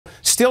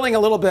stealing a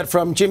little bit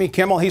from Jimmy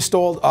Kimmel. He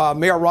stole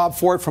Mayor Rob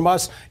Ford from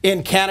us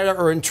in Canada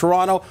or in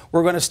Toronto.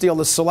 We're going to steal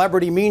the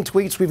celebrity mean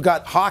tweets. We've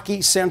got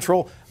Hockey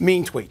Central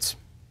mean tweets.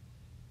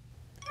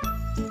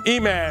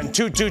 E-Man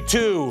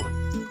 222,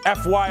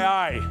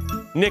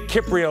 FYI, Nick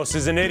Kiprios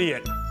is an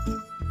idiot.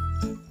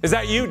 Is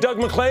that you, Doug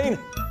McLean?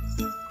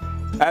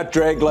 At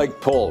Drag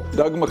Like Pull,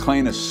 Doug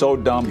McLean is so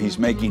dumb he's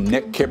making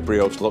Nick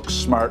Kiprios look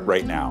smart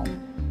right now.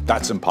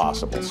 That's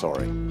impossible,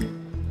 sorry.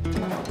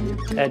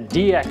 At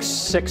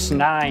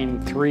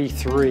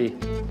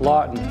DX6933,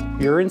 Lawton,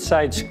 your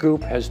inside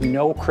scoop has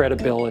no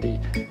credibility.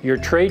 Your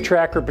trade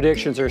tracker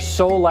predictions are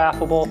so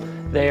laughable,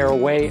 they are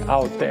way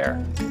out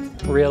there.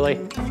 Really?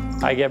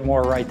 I get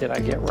more right than I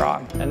get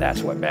wrong, and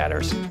that's what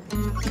matters.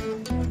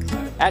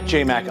 At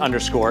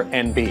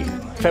JMac_NB,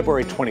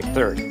 February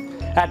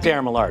 23rd. At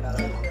Darren Millard,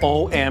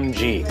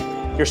 OMG,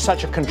 you're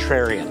such a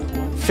contrarian.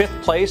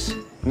 5th place,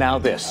 now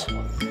this.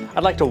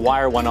 I'd like to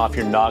wire one off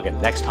your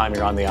noggin next time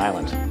you're on the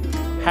island.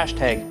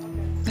 Hashtag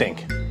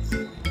think.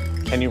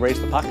 Can you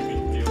raise the puck?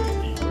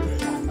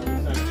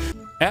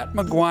 At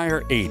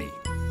McGuire80,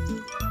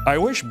 I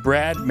wish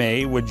Brad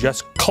May would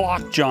just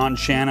clock John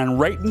Shannon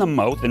right in the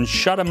mouth and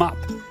shut him up.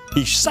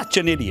 He's such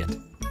an idiot.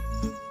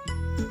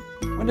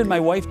 When did my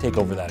wife take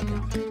over that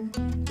account?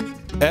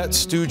 At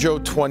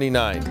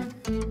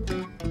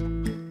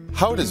Stujo29,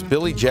 how does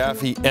Billy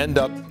Jaffe end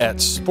up at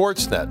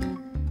Sportsnet?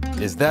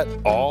 Is that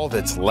all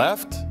that's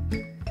left?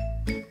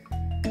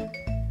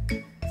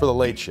 For the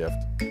late shift.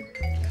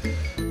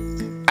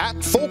 At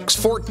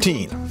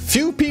Folks14,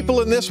 few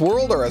people in this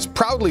world are as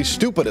proudly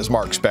stupid as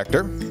Mark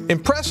Spector.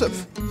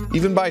 Impressive,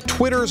 even by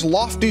Twitter's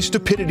lofty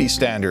stupidity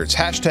standards.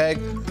 Hashtag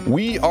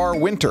We Are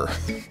Winter.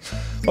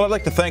 Well, I'd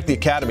like to thank the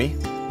Academy,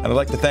 and I'd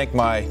like to thank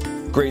my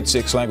grade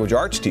 6 language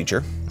arts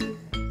teacher.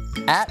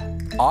 At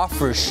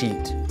Offer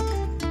Sheet.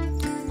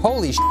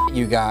 Holy shit,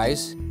 you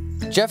guys.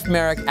 Jeff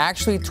Merrick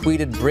actually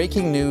tweeted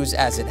breaking news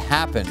as it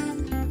happened.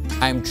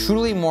 I am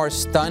truly more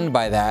stunned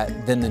by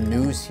that than the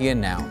news he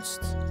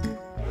announced.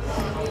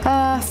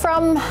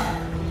 From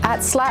at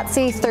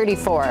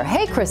Slatsy34.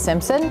 Hey, Chris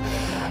Simpson.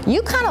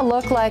 You kind of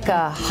look like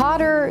a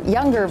hotter,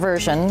 younger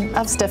version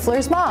of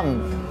Stifler's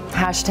mom.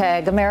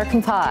 Hashtag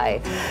American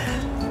Pie.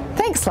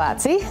 Thanks,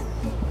 Slatsy.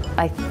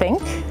 I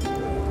think.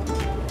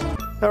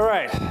 All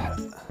right.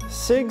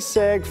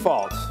 Sig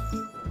Fault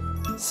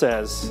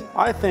says,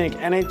 I think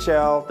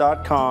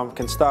NHL.com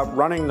can stop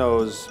running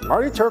those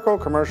Marty Turco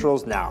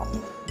commercials now.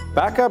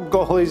 Backup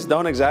goalies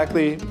don't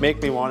exactly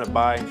make me want to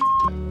buy.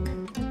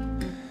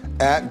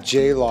 At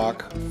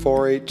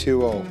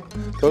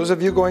JLock4820. Those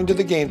of you going to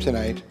the game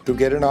tonight who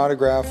get an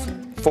autograph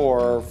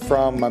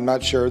from, I'm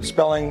not sure,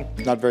 spelling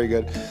not very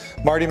good,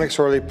 Marty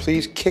McSorley,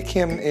 please kick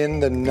him in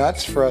the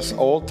nuts for us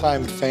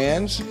old-time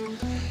fans.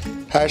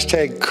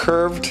 Hashtag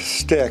curved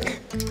stick.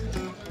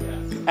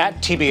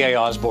 At TBA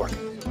Osborne,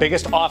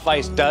 biggest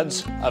off-ice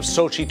duds of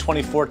Sochi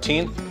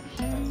 2014.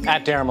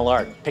 At Darren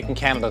Millard, picking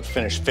Canada to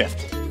finish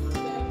 5th.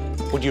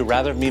 Would you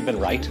rather me been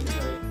right?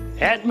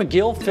 At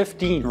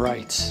McGill15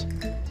 writes,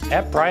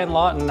 at Brian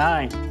Lawton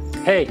 9,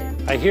 hey,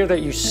 I hear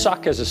that you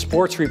suck as a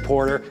sports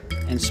reporter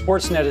and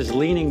Sportsnet is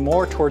leaning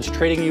more towards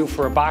trading you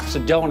for a box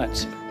of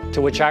donuts.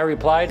 To which I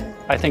replied,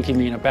 I think you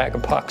mean a bag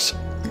of pucks.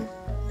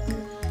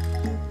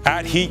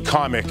 At Heat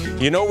Comic,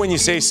 you know when you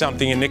say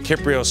something and Nick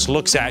Kiprios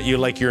looks at you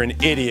like you're an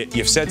idiot,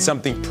 you've said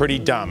something pretty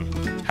dumb.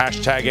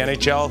 Hashtag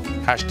NHL,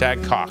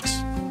 hashtag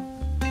Cox.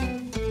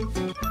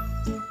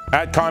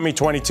 At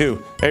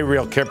Commie22, hey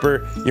Real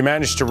Kipper, you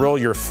managed to roll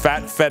your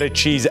fat feta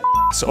cheese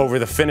ass over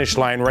the finish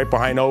line right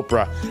behind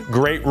Oprah.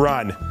 Great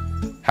run.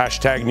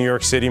 Hashtag New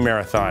York City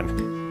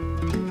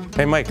Marathon.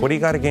 Hey Mike, what do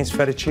you got against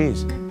feta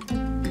cheese?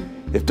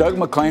 If Doug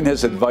McLean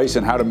has advice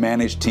on how to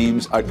manage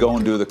teams, I'd go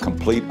and do the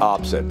complete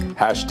opposite.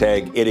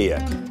 Hashtag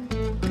idiot.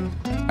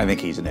 I think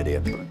he's an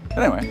idiot, but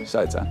anyway,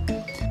 besides that.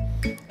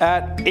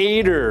 At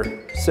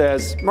Ader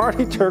says,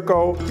 Marty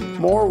Turco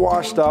more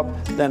washed up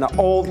than an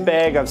old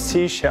bag of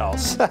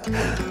seashells.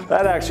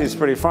 That actually is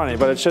pretty funny,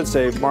 but it should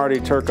say Marty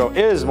Turco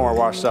is more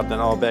washed up than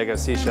an old bag of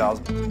seashells.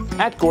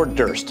 At Gord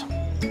Durst.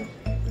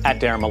 At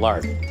Darren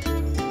Millard.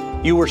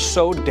 You were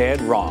so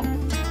dead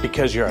wrong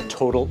because you're a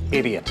total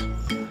idiot.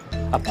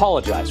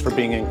 Apologize for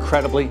being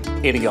incredibly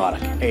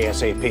idiotic,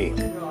 ASAP.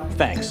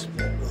 Thanks.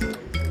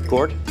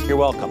 Gord, you're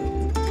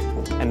welcome.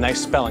 And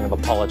nice spelling of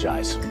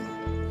apologize.